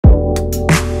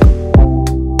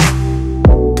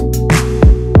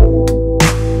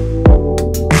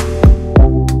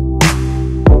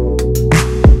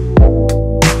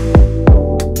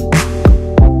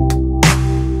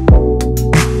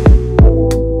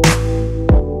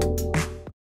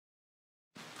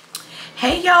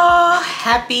y'all,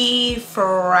 happy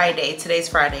Friday. Today's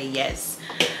Friday, yes.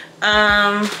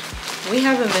 We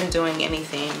haven't been doing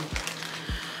anything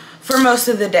for most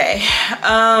of the day.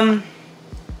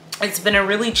 It's been a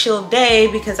really chill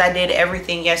day because I did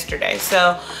everything yesterday.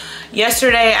 So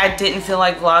yesterday I didn't feel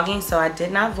like vlogging, so I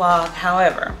did not vlog.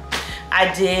 However,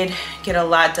 I did get a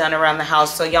lot done around the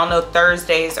house. So y'all know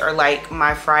Thursdays are like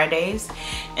my Fridays.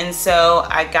 And so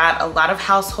I got a lot of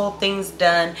household things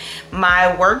done.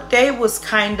 My work day was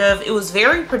it was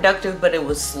very productive, but it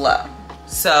was slow.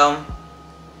 So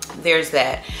there's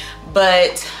that.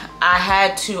 But I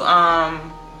had to,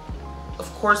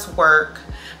 of course, work.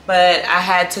 But I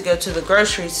had to go to the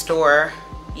grocery store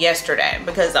yesterday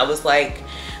because I was like,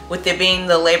 with it being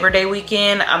the Labor Day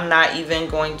weekend, I'm not even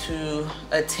going to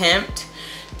attempt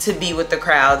to be with the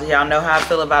crowd. Y'all know how I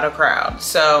feel about a crowd.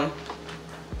 So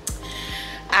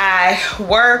I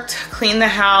worked, cleaned the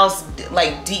house,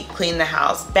 like deep cleaned the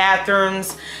house,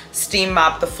 bathrooms, steam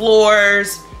mopped the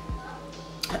floors,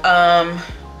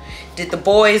 did the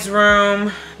boys'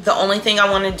 room. The only thing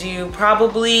I want to do,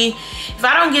 probably, if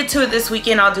I don't get to it this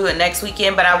weekend, I'll do it next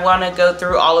weekend, but I want to go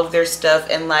through all of their stuff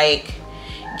and like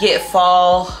get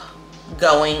fall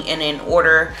going and in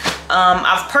order.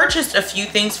 I've purchased a few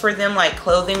things for them, like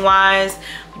clothing wise,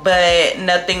 but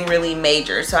nothing really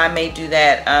major. So I may do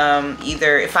that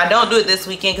either, if I don't do it this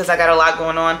weekend because I got a lot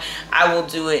going on, I will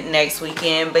do it next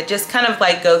weekend. But just kind of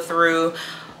like go through.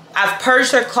 I've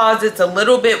purged their closets a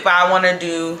little bit, but I want to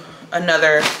do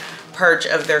another purge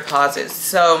of their closets.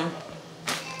 So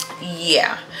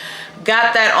yeah,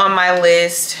 got that on my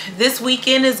list. This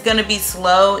weekend is gonna be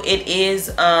slow. It is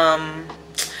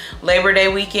Labor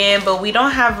Day weekend, but we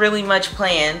don't have really much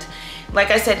planned.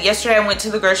 Like I said, yesterday I went to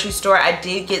the grocery store. I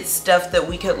did get stuff that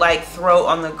we could like throw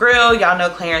on the grill. Y'all know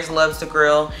Clarence loves to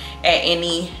grill at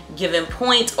any given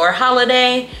point or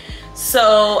holiday.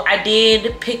 So I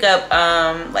did pick up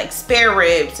like spare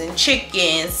ribs and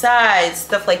chicken, sides,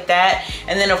 stuff like that.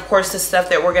 And then of course the stuff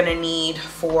that we're gonna need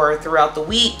for throughout the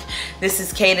week. This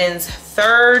is Caden's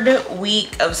 3rd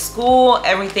week of school.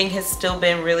 Everything has still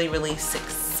been really, really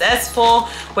successful,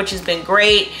 which has been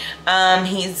great.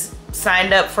 He's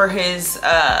signed up for his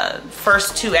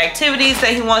first 2 activities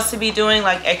that he wants to be doing,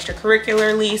 like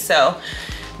extracurricularly. So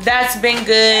that's been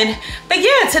good. But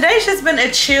yeah, today's just been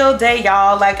a chill day,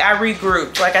 y'all. Like I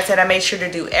regrouped. Like I said, I made sure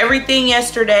to do everything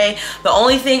yesterday. The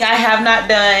only thing I have not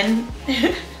done.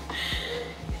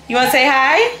 You want to say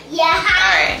hi? Yeah.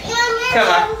 All right. Come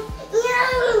on.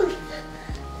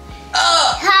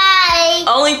 Hi.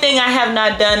 Only thing I have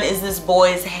not done is this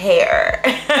boy's hair.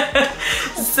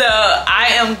 So I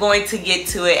am going to get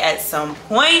to it at some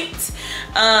point.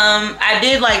 I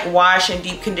did like wash and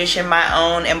deep condition my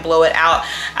own and blow it out.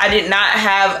 I did not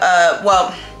have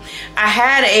well, I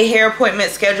had a hair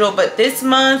appointment scheduled, but this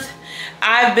month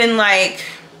I've been like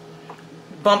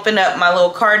bumping up my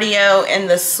little cardio, and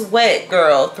the sweat,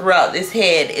 girl, throughout this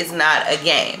head is not a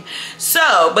game.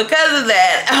 So because of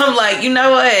that, I'm like, you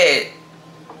know what,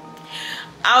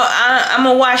 I'm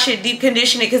gonna wash it, deep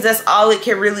condition it, because that's all it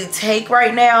can really take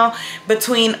right now.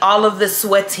 Between all of the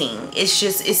sweating, it's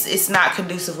just it's not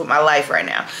conducive with my life right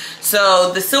now.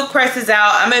 So the silk press is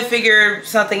out. I'm gonna figure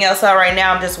something else out right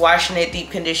now. I'm just washing it,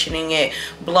 deep conditioning it,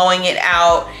 blowing it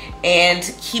out, and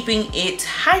keeping it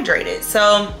hydrated.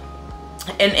 So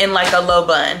in like a low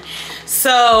bun.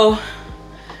 So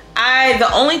the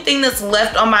only thing that's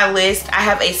left on my list, I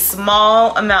have a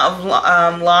small amount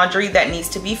of laundry that needs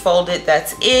to be folded.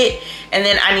 That's it. And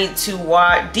then I need to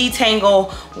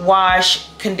detangle, wash,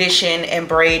 condition, and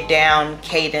braid down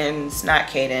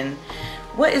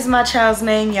what is my child's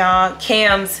name, y'all?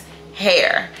 Cam's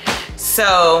hair.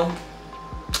 So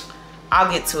I'll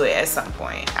get to it at some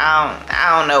point.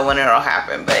 I don't know when it'll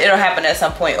happen, but it'll happen at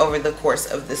some point over the course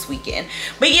of this weekend.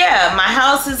 But yeah, my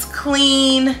house is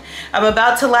clean. I'm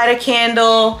about to light a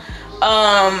candle.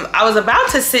 I was about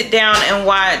to sit down and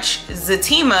watch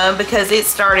Zatima because it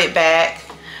started back.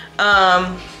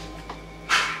 And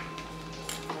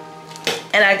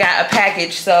I got a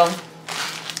package, so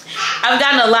I've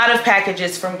gotten a lot of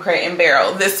packages from Crate &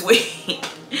 Barrel this week.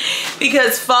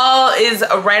 Because fall is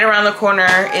right around the corner.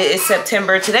 It is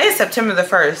September. Today is September the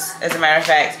 1st, as a matter of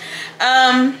fact.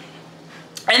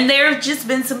 And there have just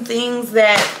been some things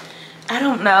that, I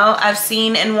don't know, I've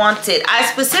seen and wanted. I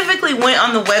specifically went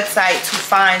on the website to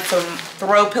find some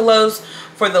throw pillows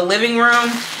for the living room.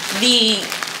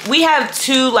 We have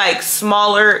 2 like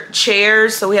smaller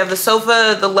chairs. So we have the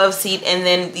sofa, the love seat, and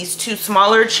then these 2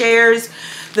 smaller chairs.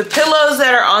 The pillows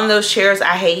that are on those chairs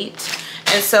I hate.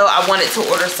 And so I wanted to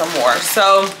order some more.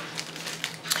 So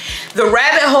The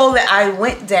rabbit hole that I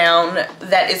went down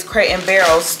that is Crate and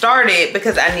Barrel started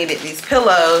because I needed these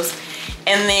pillows,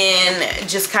 and then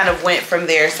just kind of went from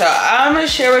there. So I'm gonna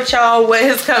share with y'all what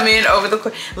has come in over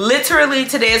the literally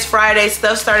today is Friday.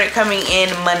 Stuff started coming in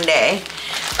Monday.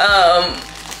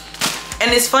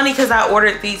 And it's funny because I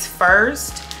ordered these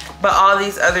first, but all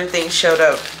these other things showed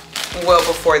up well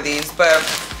before these. But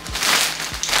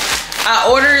I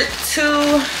ordered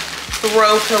 2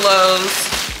 throw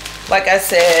pillows, like I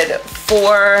said,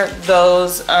 for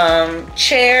those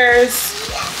chairs.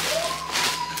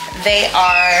 They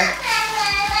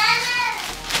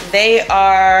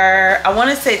are, I want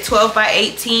to say 12 by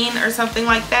 18 or something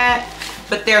like that,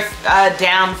 but they're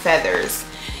down feathers.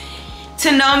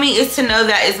 To know me is to know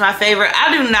that is my favorite.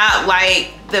 I do not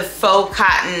like the faux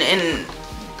cotton and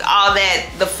all that,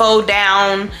 the faux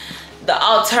down, the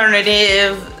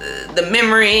alternative, the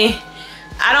memory.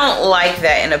 I don't like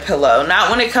that in a pillow.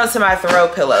 Not when it comes to my throw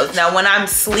pillows. Now when I'm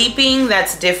sleeping,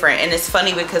 that's different. And it's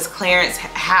funny because Clarence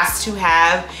has to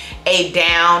have a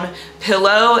down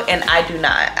pillow and I do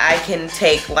not. I can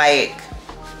take like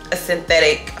a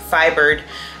synthetic fibered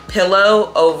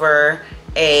pillow over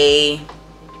a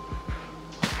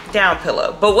down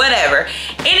pillow, but whatever.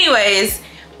 Anyways,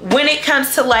 when it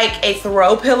comes to like a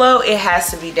throw pillow, it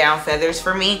has to be down feathers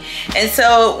for me. And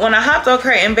so when I hopped on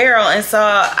Crate and Barrel and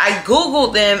saw, I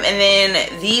Googled them, and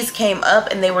then these came up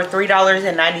and they were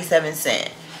 $3.97.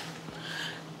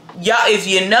 Y'all, if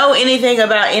you know anything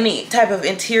about any type of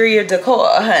interior decor,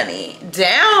 honey,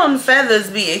 down feathers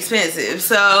be expensive.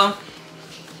 So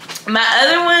my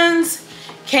other ones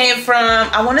came from,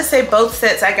 I want to say both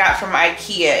sets I got from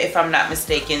IKEA, if I'm not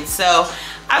mistaken. So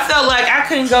I felt like I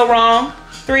couldn't go wrong.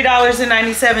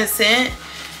 $3.97,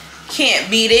 can't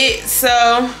beat it.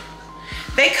 So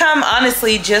they come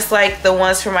honestly just like the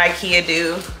ones from IKEA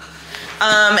do.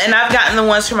 And I've gotten the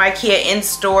ones from IKEA in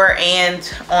store and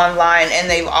online, and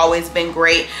they've always been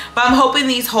great. But I'm hoping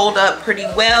these hold up pretty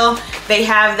well. They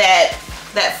have that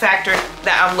factor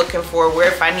that I'm looking for, where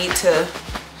if I need to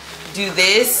do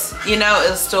this, you know,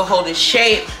 it'll still hold its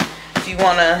shape. If you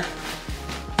want to,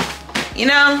 you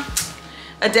know,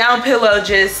 a down pillow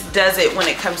just does it when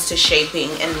it comes to shaping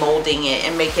and molding it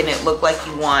and making it look like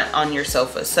you want on your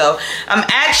sofa. So I'm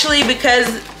actually,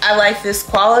 because I like this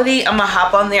quality, I'm gonna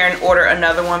hop on there and order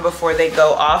another one before they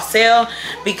go off sale,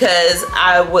 because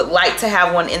I would like to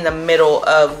have one in the middle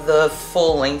of the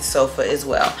full length sofa as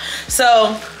well.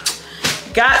 So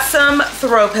got some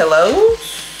throw pillows.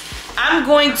 I'm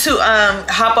going to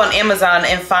hop on Amazon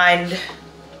and find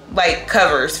like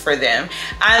covers for them.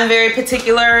 I'm very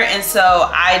particular, and so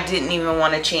I didn't even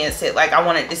want to chance it. Like, I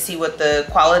wanted to see what the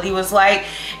quality was like.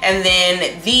 And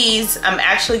then these, I'm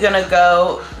actually gonna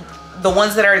go, the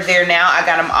ones that are there now, I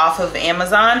got them off of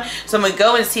Amazon. So I'm gonna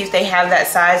go and see if they have that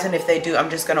size, and if they do, I'm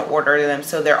just gonna order them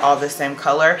so they're all the same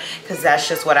color, because that's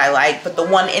just what I like. But the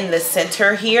one in the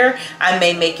center here, I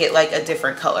may make it like a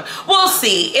different color. We'll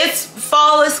see. It's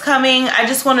fall is coming. I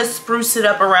just want to spruce it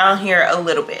up around here a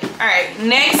little bit. All right,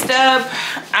 next up,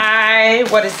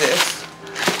 what is this?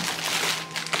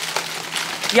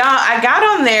 Y'all, I got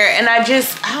on there and I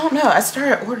don't know, I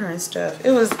started ordering stuff. It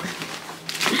was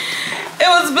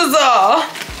bizarre.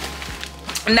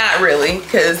 Not really,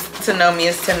 because to know me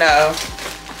is to know.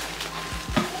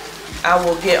 I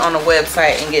will get on a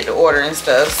website and get to ordering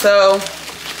stuff. So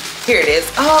here it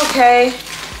is. Oh, okay.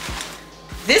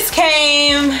 This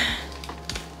came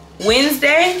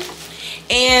Wednesday,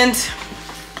 and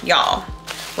y'all,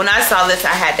 when I saw this, I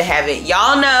had to have it.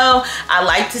 Y'all know I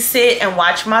like to sit and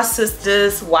watch my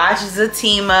sisters, watch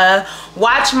Zatima,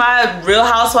 watch my Real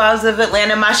Housewives of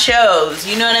Atlanta, my shows,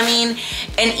 you know what I mean?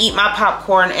 And eat my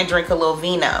popcorn and drink a little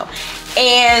vino.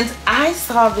 And I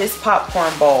saw this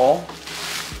popcorn bowl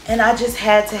and I just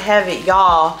had to have it,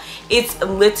 y'all. It's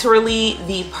literally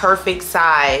the perfect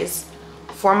size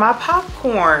for my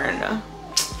popcorn.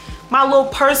 My little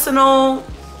personal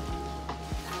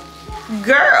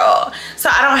girl. So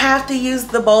I don't have to use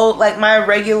the bowl like my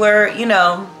regular, you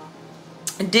know,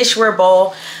 dishware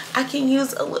bowl. I can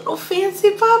use a little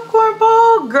fancy popcorn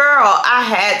bowl. Girl, I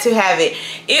had to have it.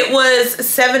 It was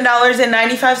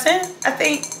 $7.95, I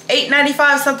think,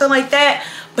 $8.95, something like that.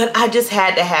 But I just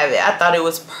had to have it. I thought it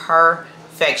was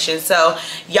perfection. So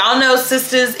y'all know,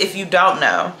 sisters, if you don't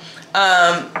know,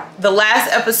 the last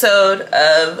episode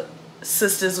of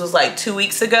Sisters was like 2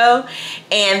 weeks ago,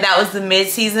 and that was the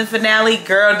mid-season finale.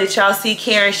 Girl, did y'all see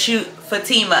Karen shoot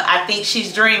Fatima? I think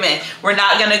she's dreaming. We're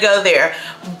not gonna go there,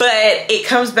 but it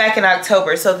comes back in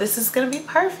October, so this is gonna be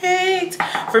perfect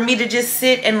for me to just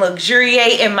sit and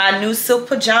luxuriate in my new silk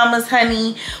pajamas,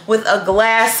 honey, with a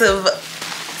glass of,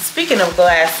 speaking of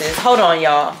glasses, hold on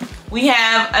y'all, we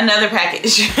have another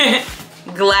package.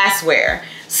 Glassware.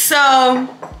 So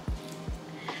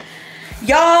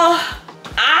y'all,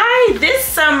 this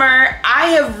summer I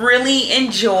have really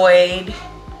enjoyed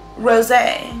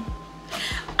rosé.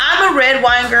 I'm a red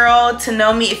wine girl. To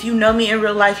know me, if you know me in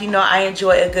real life, you know I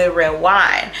enjoy a good red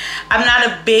wine. I'm not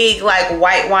a big like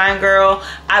white wine girl.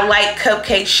 I like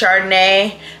Cupcake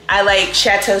Chardonnay. I like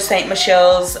Chateau Saint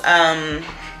Michel's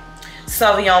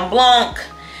Sauvignon Blanc.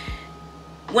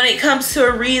 When it comes to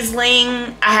a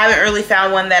Riesling, I haven't really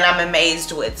found one that I'm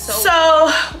amazed with.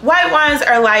 So white wines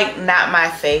are like not my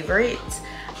favorite.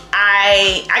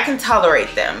 I can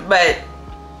tolerate them, but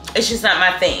it's just not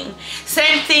my thing.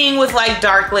 Same thing with like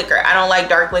dark liquor. I don't like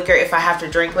dark liquor. If I have to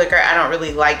drink liquor, I don't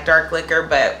really like dark liquor,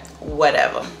 but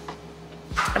whatever.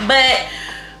 But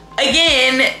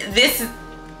again, this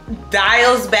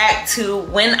dials back to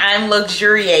when I'm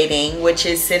luxuriating, which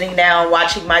is sitting down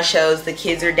watching my shows. The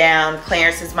kids are down,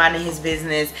 Clarence is minding his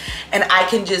business, and I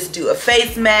can just do a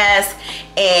face mask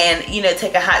and, you know,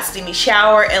 take a hot steamy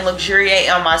shower and luxuriate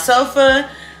on my sofa.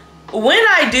 When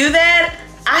I do that,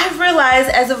 I've realized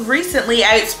as of recently,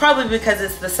 it's probably because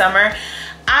it's the summer,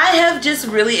 I have just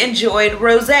really enjoyed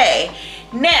rosé.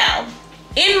 Now,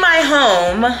 in my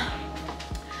home,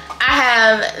 I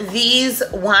have these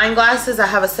wine glasses. I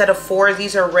have a set of 4.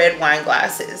 These are red wine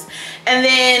glasses. And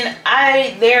then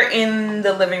they're in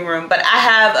the living room, but I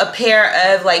have a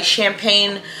pair of like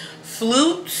champagne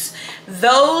flutes.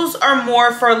 Those are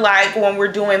more for like when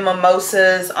we're doing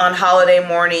mimosas on holiday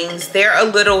mornings. They're a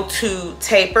little too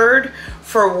tapered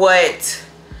for what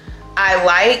I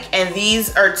like, and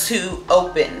these are too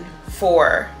open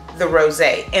for the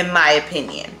rosé, in my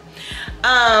opinion.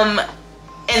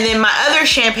 And then my other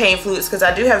champagne flutes, because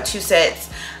I do have 2 sets,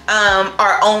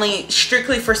 are only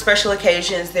strictly for special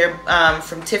occasions. They're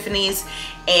from Tiffany's,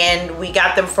 and we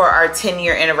got them for our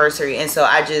 10-year anniversary, and so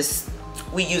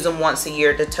we use them once a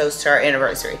year to toast to our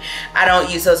anniversary. I don't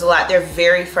use those a lot. They're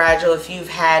very fragile. If you've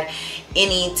had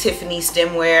any Tiffany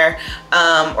stemware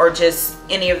or just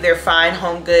any of their fine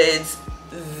home goods,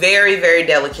 very, very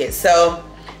delicate. So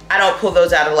I don't pull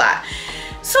those out a lot.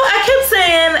 So I kept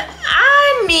saying,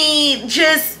 I need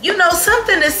just, you know,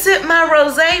 something to sip my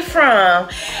rosé from.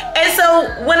 And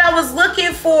so when I was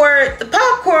looking for the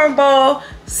popcorn bowl,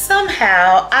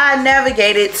 somehow I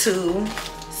navigated to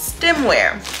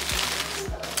stemware.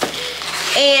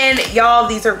 And y'all,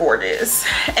 these are gorgeous.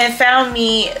 And found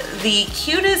me the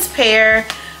cutest pair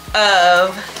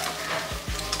of,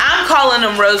 I'm calling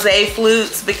them rosé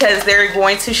flutes because they're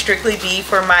going to strictly be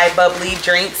for my bubbly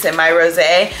drinks and my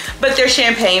rosé, but they're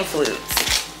champagne flutes.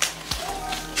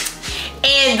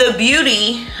 And the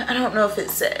beauty, I don't know if it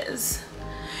says,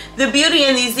 the beauty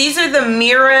in these are the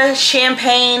Mira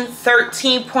Champagne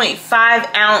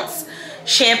 13.5 ounce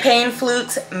champagne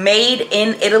flutes made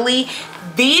in Italy.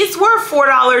 These were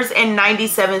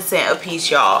 $4.97 a piece,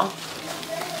 y'all.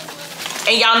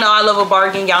 And y'all know I love a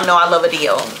bargain. Y'all know I love a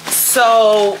deal.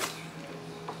 So,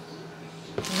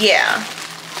 yeah.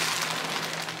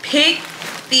 Pick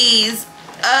these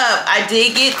up. I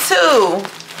did get 2.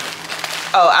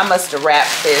 Oh, I must have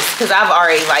wrapped this because I've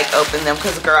already like opened them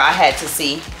because, girl, I had to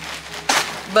see.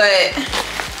 But,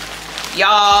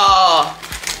 y'all,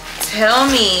 tell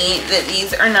me that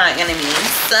these are not going to be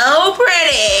so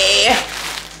pretty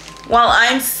while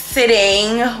I'm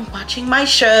sitting watching my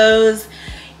shows,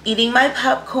 eating my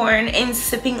popcorn, and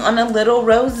sipping on a little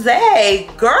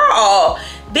rosé. Girl,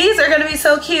 these are gonna be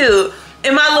so cute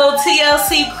in my little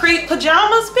TLC creep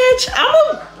pajamas, bitch.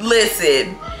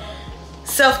 Listen,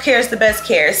 self-care is the best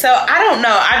care. So I don't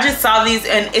know, I just saw these,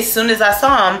 and as soon as I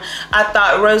saw them, I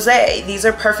thought rosé. These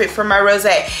are perfect for my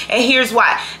rosé, and here's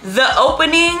why. The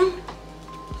opening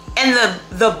and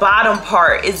the bottom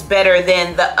part is better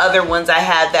than the other ones I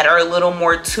have that are a little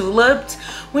more tuliped.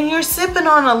 When you're sipping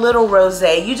on a little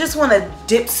rosé, you just want to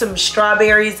dip some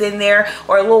strawberries in there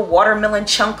or a little watermelon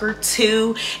chunk or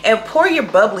 2 and pour your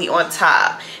bubbly on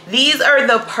top. These are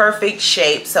the perfect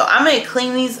shape. So I'm going to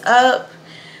clean these up.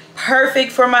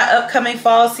 Perfect for my upcoming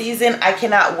fall season. I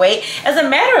cannot wait. As a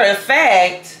matter of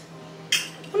fact,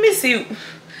 let me see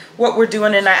what we're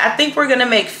doing tonight. I think we're gonna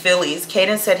make Phillies.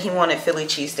 Caden said he wanted Philly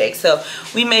cheesesteak, so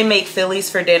we may make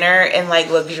Phillies for dinner and like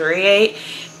luxuriate.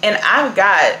 And I've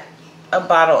got a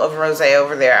bottle of rosé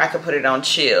over there. I could put it on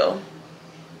chill,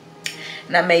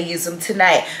 and I may use them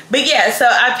tonight. But yeah, so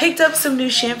I picked up some new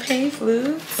champagne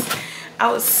flutes.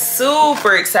 I was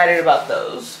super excited about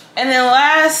those. And then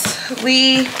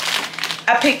lastly,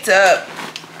 I picked up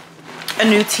a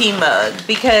new tea mug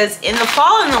because in the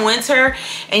fall and the winter,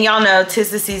 and y'all know 'tis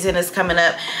the season is coming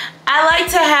up, I like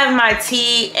to have my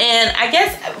tea. And I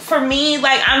guess for me,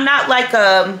 like, I'm not like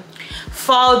a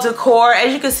fall decor.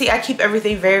 As you can see, I keep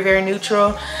everything very, very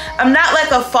neutral. I'm not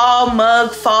like a fall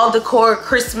mug, fall decor,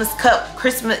 Christmas cup,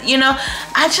 Christmas, you know.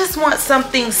 I just want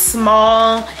something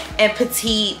small and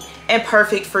petite and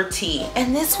perfect for tea.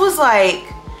 And this was like,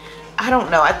 I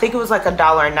don't know, I think it was like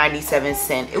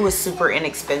 $1.97. It was super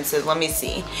inexpensive. Let me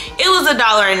see. It was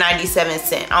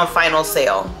 $1.97 on final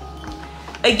sale.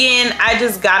 Again, I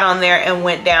just got on there and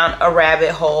went down a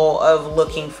rabbit hole of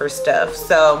looking for stuff.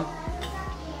 So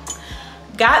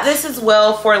got this as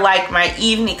well for like my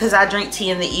evening, because I drink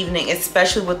tea in the evening,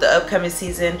 especially with the upcoming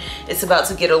season. It's about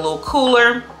to get a little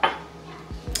cooler.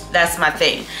 That's my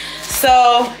thing.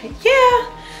 So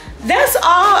yeah, that's all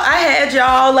I had,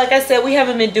 y'all. Like I said, we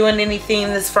haven't been doing anything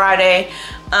this Friday,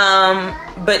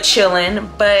 but chilling.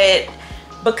 But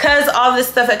because all this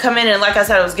stuff had come in, and like I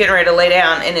said, I was getting ready to lay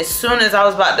down, and as soon as I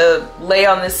was about to lay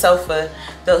on this sofa,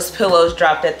 those pillows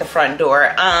dropped at the front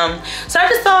door. So I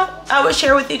just thought I would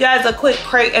share with you guys a quick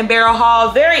Crate and Barrel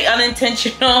haul. Very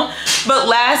unintentional, but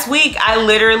last week I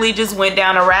literally just went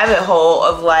down a rabbit hole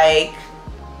of like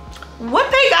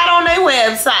what they got on their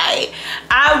website.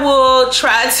 I will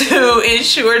try to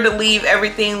ensure to leave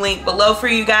everything linked below for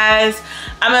you guys.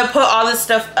 I'm gonna put all this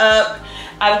stuff up.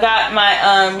 I've got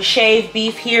my shaved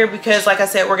beef here because, like I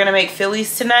said, we're gonna make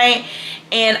Phillies tonight.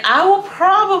 And I will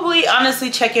probably honestly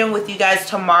check in with you guys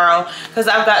tomorrow because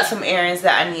I've got some errands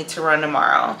that I need to run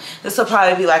tomorrow. This will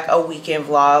probably be like a weekend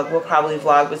vlog. We'll probably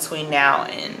vlog between now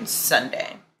and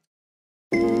Sunday.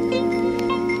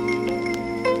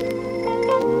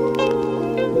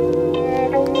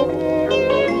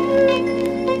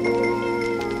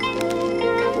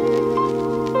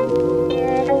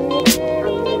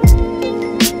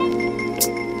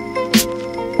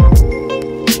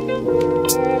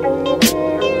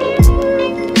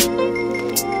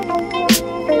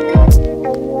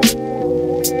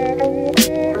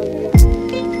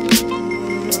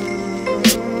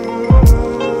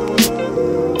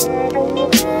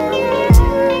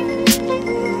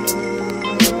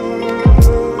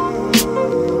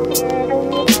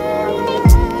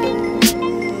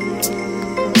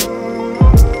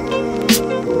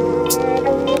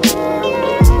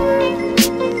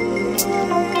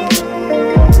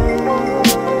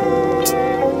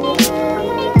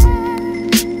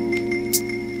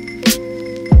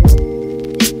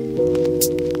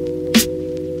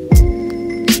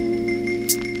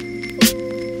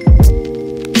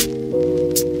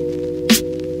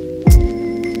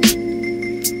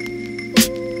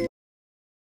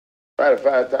 Try to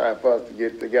find time for us to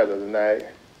get together tonight.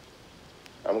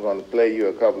 I'm going to play you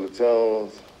a couple of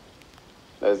tunes.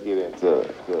 Let's get into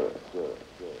it.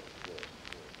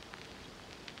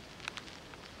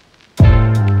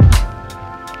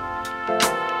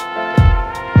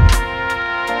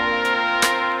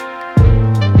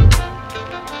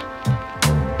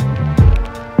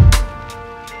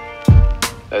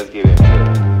 Let's get into it.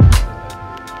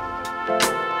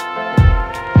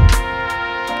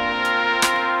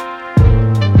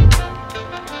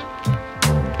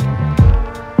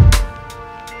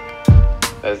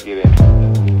 Let's get in.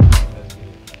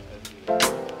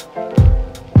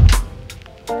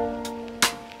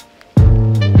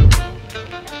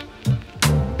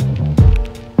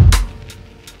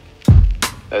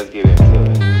 Let's get into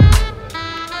it.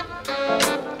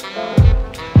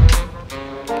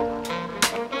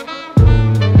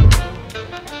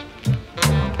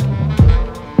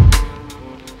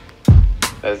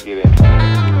 Let's get in.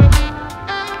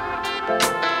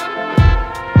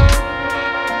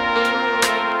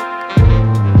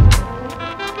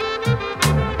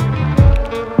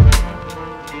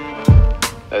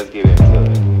 Let's get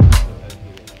into it.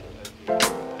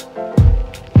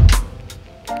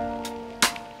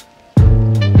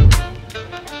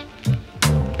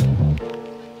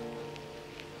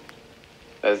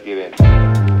 Let's get into it.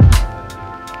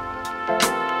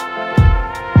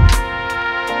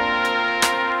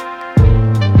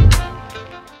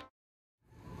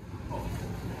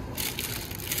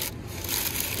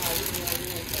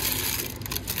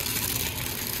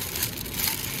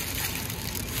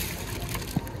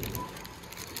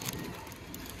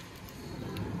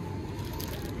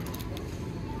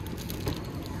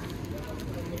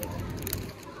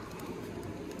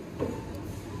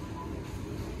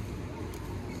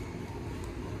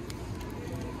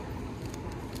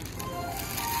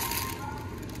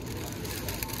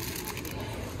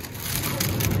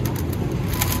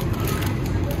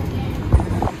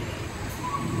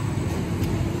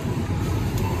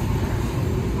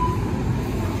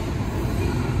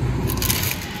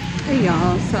 Hey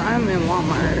y'all, so I'm in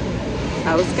Walmart.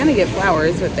 I was gonna get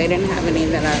flowers, but they didn't have any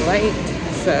that I liked,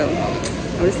 so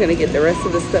I'm just gonna get the rest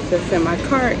of the stuff that's in my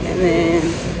cart, and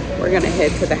then we're gonna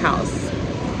head to the house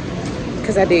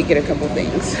because I did get a couple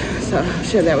things. So I'll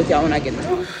share that with y'all when I get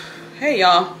there. Hey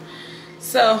y'all.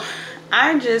 So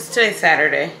today's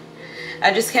Saturday.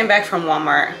 I just came back from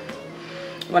Walmart.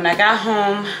 When I got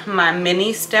home, my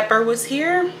mini stepper was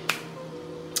here.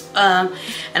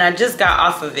 And I just got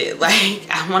off of it. Like,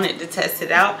 I wanted to test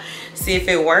it out, see if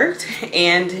it worked,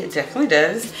 and it definitely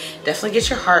does. Definitely get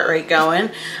your heart rate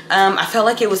going. I felt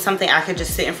like it was something I could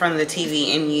just sit in front of the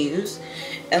TV and use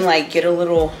and like get a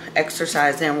little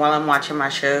exercise in while I'm watching my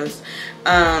shows.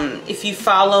 If you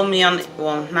follow me on,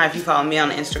 well, not if you follow me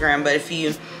on Instagram, but if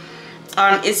you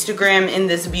on Instagram in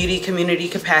this beauty community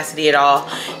capacity at all,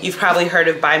 you've probably heard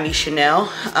of By Me Chanel.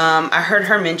 I heard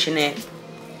her mention it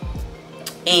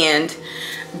and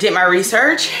did my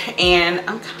research, and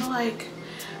I'm kind of like,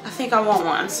 I think I want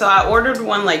one. So I ordered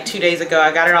one like 2 days ago.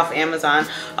 I got it off Amazon.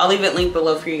 I'll leave it linked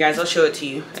below for you guys. I'll show it to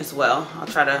you as well. I'll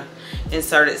try to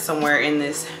insert it somewhere in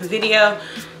this video.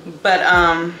 But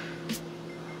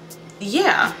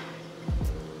yeah,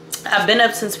 I've been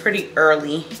up since pretty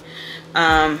early.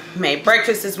 Made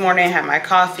breakfast this morning, had my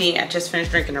coffee. I just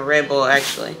finished drinking a Red Bull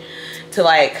actually to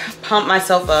like pump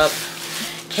myself up.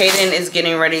 Kaden is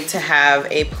getting ready to have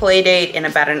a play date in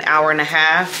about an hour and a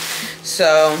half.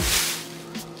 So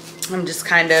I'm just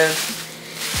kind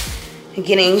of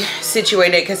getting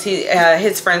situated because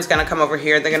his friend's gonna come over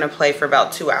here. They're gonna play for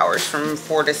about 2 hours from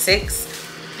 4 to 6.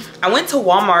 I went to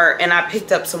Walmart and I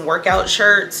picked up some workout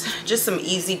shirts, just some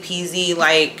easy peasy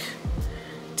like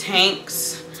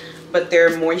tanks, but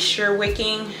they're moisture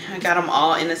wicking. I got them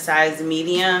all in a size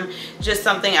medium. Just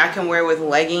something I can wear with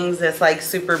leggings that's like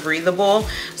super breathable.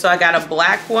 So I got a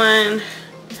black one.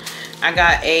 I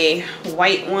got a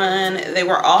white one. They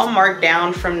were all marked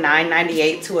down from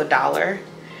 $9.98 to $1.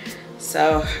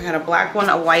 So I got a black one,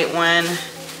 a white one,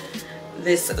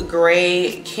 this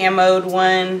gray camoed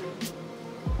one,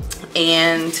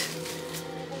 and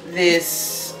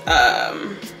this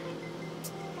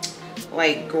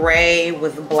like gray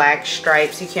with black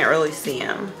stripes. You can't really see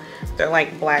them. They're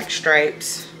like black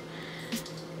stripes.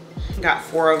 Got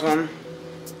 4 of them.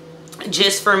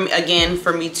 Just for me, again,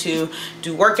 for me to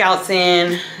do workouts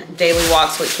in, daily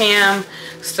walks with Cam,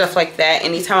 stuff like that.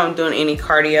 Anytime I'm doing any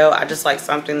cardio, I just like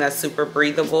something that's super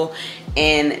breathable.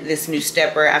 And this new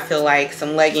stepper, I feel like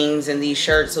some leggings and these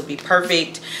shirts will be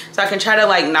perfect. So I can try to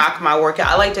like knock my workout.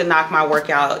 I like to knock my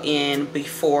workout in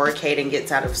before Kaden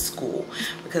gets out of school,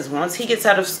 because once he gets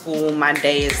out of school, my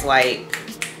day is like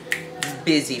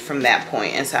busy from that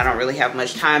point, and so I don't really have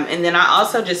much time. And then I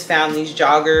also just found these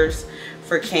joggers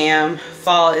for Cam.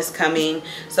 Fall is coming,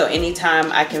 so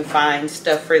anytime I can find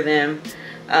stuff for them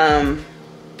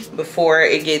before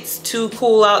it gets too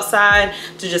cool outside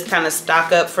to just kind of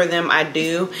stock up for them, I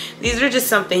do. These are just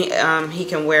something he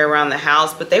can wear around the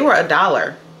house, but they were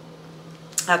 $1.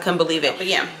 I couldn't believe it. But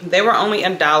yeah, they were only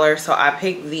 $1, so I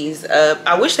picked these up.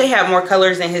 I wish they had more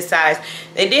colors in his size.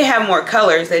 They did have more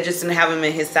colors, they just didn't have them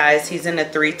in his size. He's in a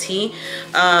 3T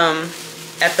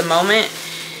at the moment,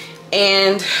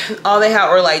 and all they had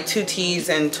were like 2Ts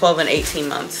and 12 and 18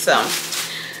 months. So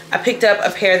I picked up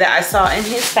a pair that I saw in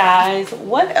his size.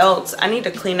 What else? I need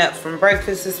to clean up from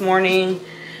breakfast this morning.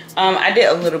 I did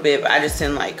a little bit, but I just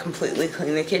didn't like completely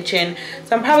clean the kitchen.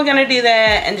 So I'm probably gonna do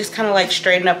that and just kind of like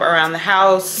straighten up around the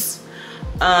house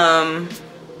until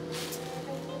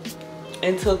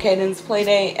Kaden's play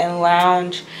date, and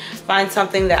lounge, find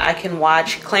something that I can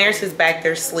watch. Clarence is back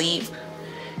there asleep.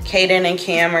 Kaden and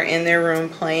Cam are in their room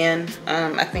playing.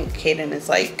 I think Kaden is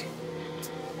like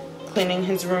cleaning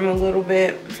his room a little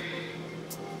bit.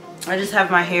 I just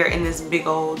have my hair in this big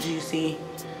old juicy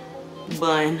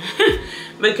bun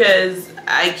because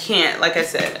I can't, like I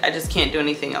said, I just can't do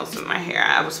anything else with my hair.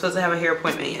 I was supposed to have a hair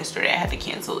appointment yesterday. I had to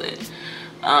cancel it.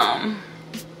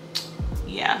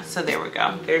 Yeah, so there we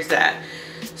go. There's that.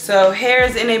 So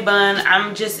hair's in a bun.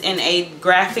 I'm just in a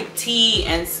graphic tee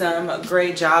and some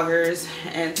gray joggers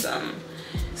and some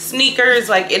sneakers.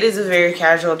 Like, it is a very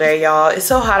casual day, y'all. It's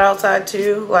so hot outside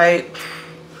too, like,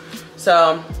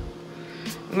 so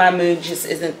my mood just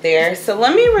isn't there. So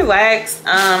let me relax.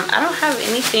 I don't have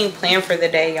anything planned for the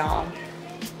day, y'all.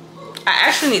 I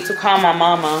actually need to call my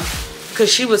mama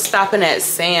because she was stopping at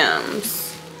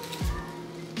Sam's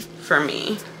for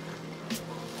me.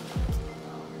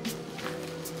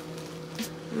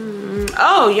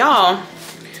 Oh, y'all,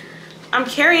 I'm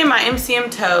carrying my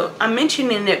MCM tote. I'm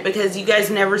mentioning it because you guys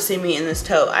never see me in this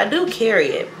tote. I do carry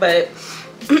it, but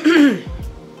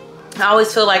I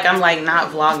always feel like I'm like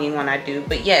not vlogging when I do.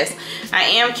 But yes, I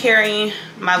am carrying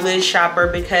my Liz shopper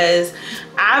because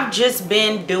I've just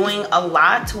been doing a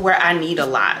lot to where I need a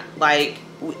lot. Like,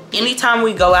 anytime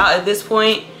we go out at this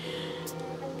point,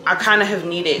 I kind of have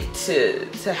needed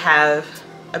to have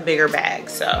a bigger bag.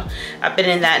 So I've been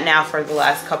in that now for the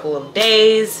last couple of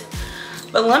days.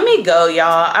 But let me go,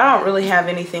 y'all. I don't really have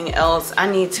anything else. I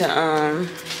need to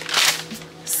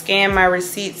scan my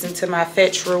receipts into my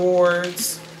Fetch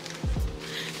rewards.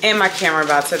 And my camera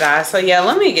about to die. So yeah,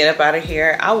 let me get up out of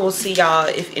here. I will see y'all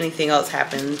if anything else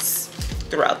happens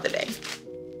throughout the day.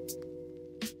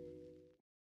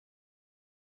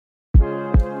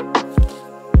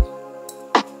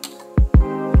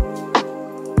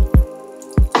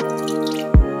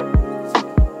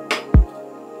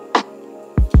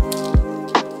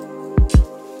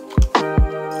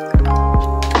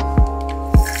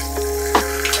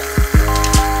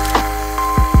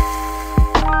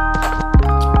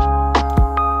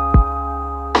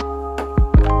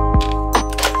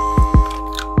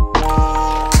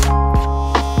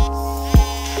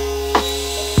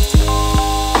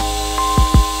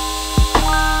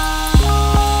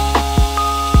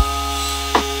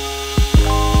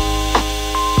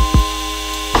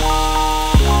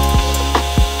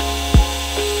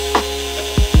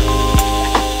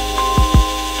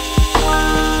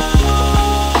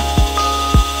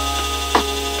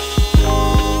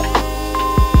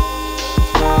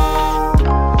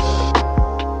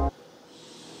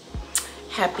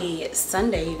 Happy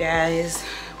Sunday, you guys.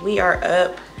 We are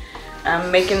up.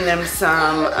 I'm making them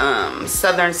some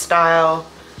Southern style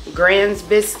Grand's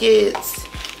biscuits,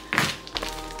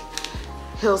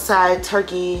 hillside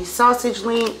turkey sausage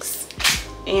links,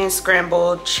 and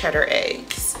scrambled cheddar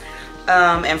eggs,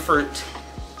 and fruit.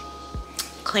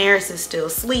 Clarence is still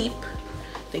asleep.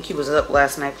 I think he was up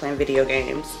last night playing video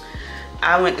games.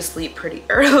 I went to sleep pretty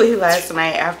early last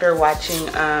night after watching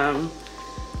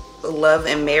Love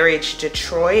and Marriage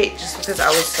Detroit, just because I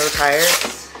was so tired.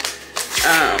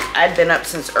 I'd been up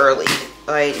since early.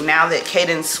 Like, now that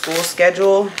Caden's school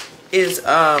schedule is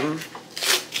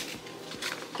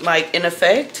like in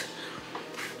effect,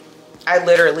 I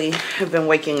literally have been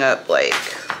waking up like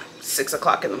 6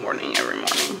 o'clock in the morning every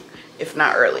morning, if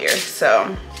not earlier.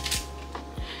 So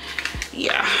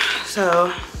yeah,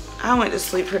 so I went to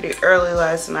sleep pretty early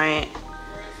last night,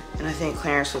 and I think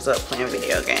Clarence was up playing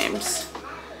video games.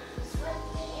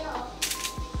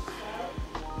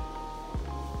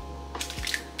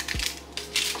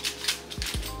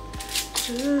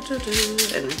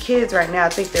 And the kids right now, I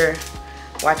think they're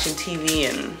watching TV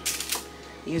and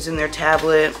using their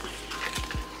tablet.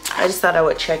 I just thought I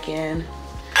would check in.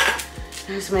 I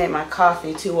just made my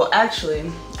coffee too. Well,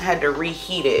 actually, I had to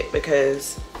reheat it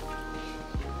because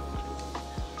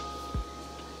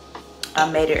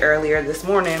I made it earlier this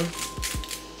morning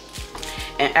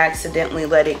and accidentally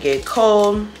let it get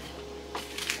cold.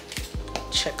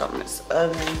 Check on this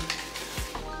oven.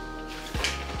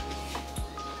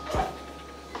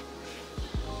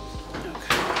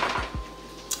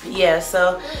 Yeah,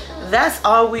 so that's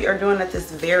all we are doing at this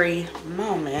very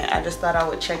moment. I just thought I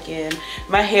would check in.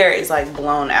 My hair is like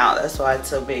blown out, that's why it's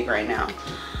so big right now.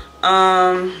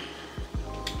 I'm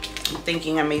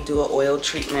thinking I may do an oil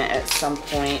treatment at some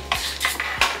point.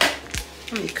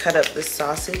 Let me cut up this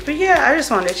sausage. But yeah, I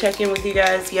just wanted to check in with you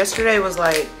guys. Yesterday was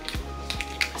like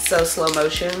so slow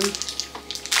motion.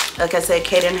 Like I said,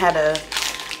 Caden had a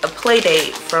play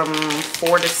date from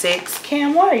 4 to 6.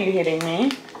 Cam, why are you hitting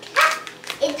me?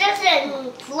 It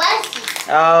doesn't plushie.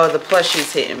 Oh, the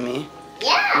plushie's hitting me.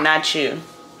 Yeah. Not you.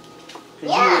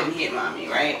 Because you wouldn't hit mommy,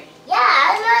 right? Yeah,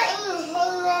 I'm not even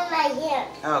hanging my hair.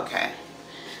 Okay.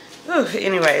 Ooh,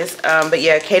 anyways, but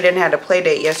yeah, Caden had a play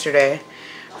date yesterday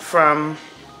from...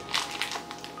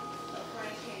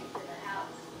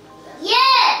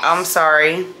 Yes. I'm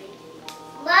sorry.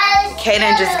 But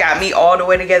Caden just got me all the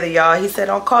way together, y'all. He said,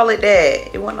 don't call it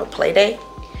that. It wasn't no play date.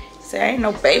 He said, ain't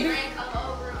no baby.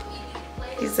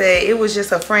 He said it was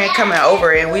just a friend coming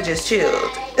over and we just chilled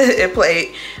and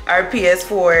played our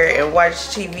PS4 and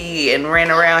watched TV and ran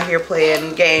around here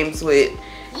playing games with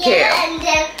Cam.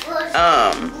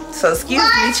 So excuse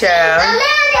me, child.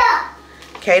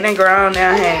 Caden grown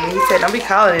now, honey. He said don't be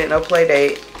calling it no play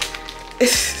date.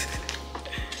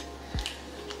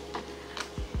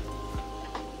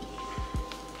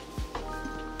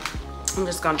 I'm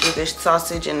just gonna do this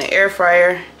sausage in the air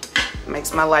fryer. It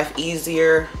makes my life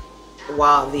easier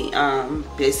while the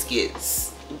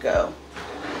biscuits go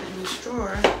in this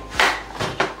drawer.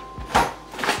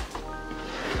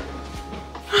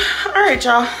 All right,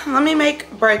 y'all, let me make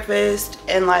breakfast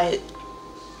and like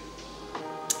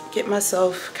get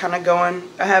myself kind of going.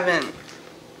 I haven't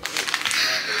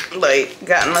like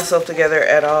gotten myself together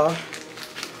at all.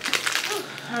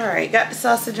 All right, got the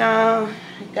sausage on,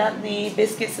 got the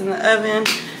biscuits in the oven.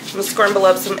 gonna scramble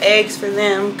up some eggs for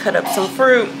them, cut up some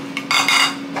fruit.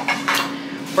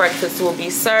 Breakfast will be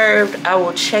served. I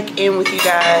will check in with you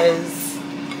guys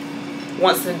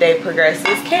once the day progresses.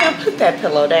 Cam, put that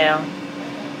pillow down.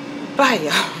 Bye,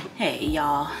 y'all. Hey,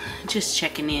 y'all. Just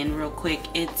checking in real quick.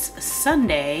 It's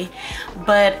Sunday,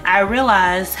 but I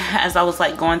realized as I was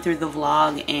like going through the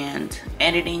vlog and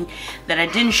editing that I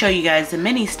didn't show you guys the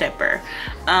mini stepper.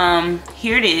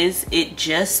 Here it is. It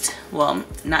just, well,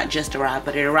 not just arrived,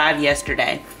 but it arrived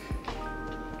yesterday.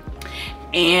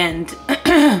 And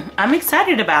I'm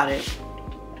excited about it.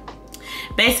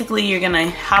 Basically, you're gonna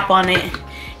hop on it.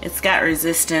 It's got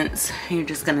resistance. You're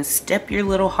just gonna step your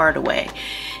little heart away.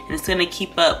 And it's gonna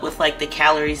keep up with like the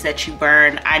calories that you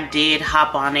burn. I did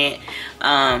hop on it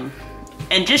and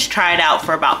just try it out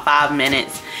for about 5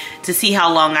 minutes to see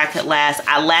how long I could last.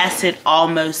 I lasted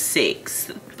almost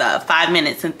 6, 5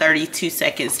 minutes and 32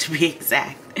 seconds to be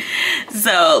exact.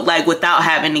 So like without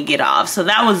having to get off. So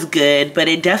that was good, but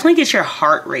it definitely gets your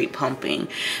heart rate pumping.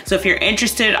 So if you're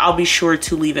interested, I'll be sure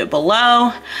to leave it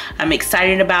below. I'm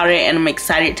excited about it, and I'm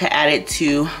excited to add it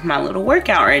to my little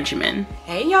workout regimen.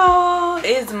 Hey y'all,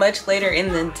 it's much later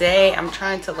in the day. I'm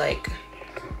trying to like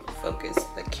focus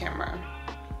the camera,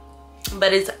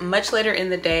 but it's much later in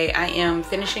the day. I am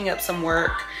finishing up some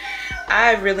work.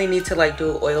 I really need to like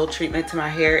do an oil treatment to my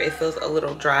hair. It feels a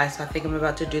little dry, so I think I'm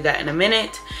about to do that in a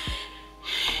minute.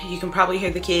 You can probably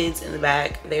hear the kids in the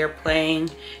back. They are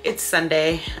playing. It's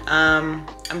Sunday. I'm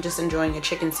just enjoying a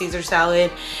chicken Caesar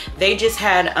salad. They just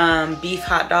had beef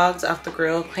hot dogs off the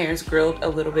grill. Clarence grilled a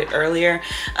little bit earlier,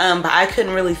 but I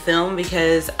couldn't really film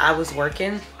because I was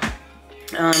working.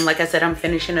 Like I said, I'm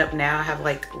finishing up now. I have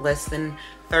like less than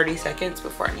 30 seconds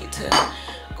before I need to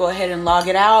go ahead and log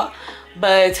it out.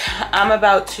 But I'm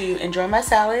about to enjoy my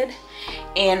salad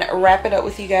and wrap it up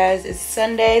with you guys. It's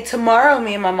Sunday. Tomorrow,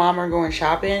 me and my mom are going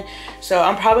shopping. So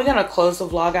I'm probably going to close the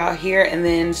vlog out here and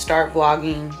then start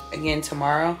vlogging again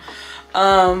tomorrow.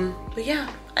 But yeah,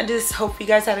 I just hope you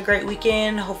guys had a great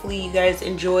weekend. Hopefully you guys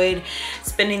enjoyed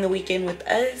spending the weekend with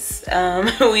us.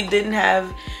 We didn't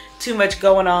have too much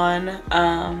going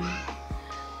on.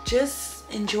 Just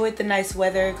enjoyed the nice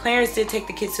weather. Clarence did take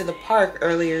the kids to the park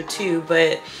earlier too,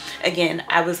 but again,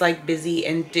 I was like busy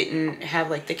and didn't have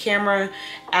like the camera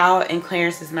out, and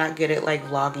Clarence is not good at like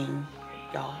vlogging,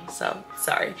 y'all, so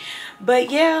sorry. But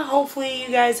yeah, hopefully you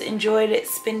guys enjoyed it,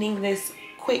 spending this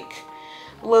quick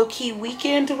low-key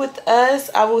weekend with us.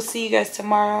 I will see you guys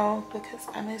tomorrow because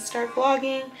I'm gonna start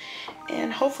vlogging,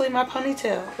 and hopefully my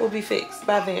ponytail will be fixed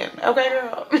by then. Okay,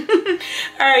 girl.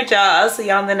 All right, y'all, I'll see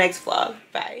y'all in the next vlog.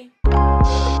 Bye.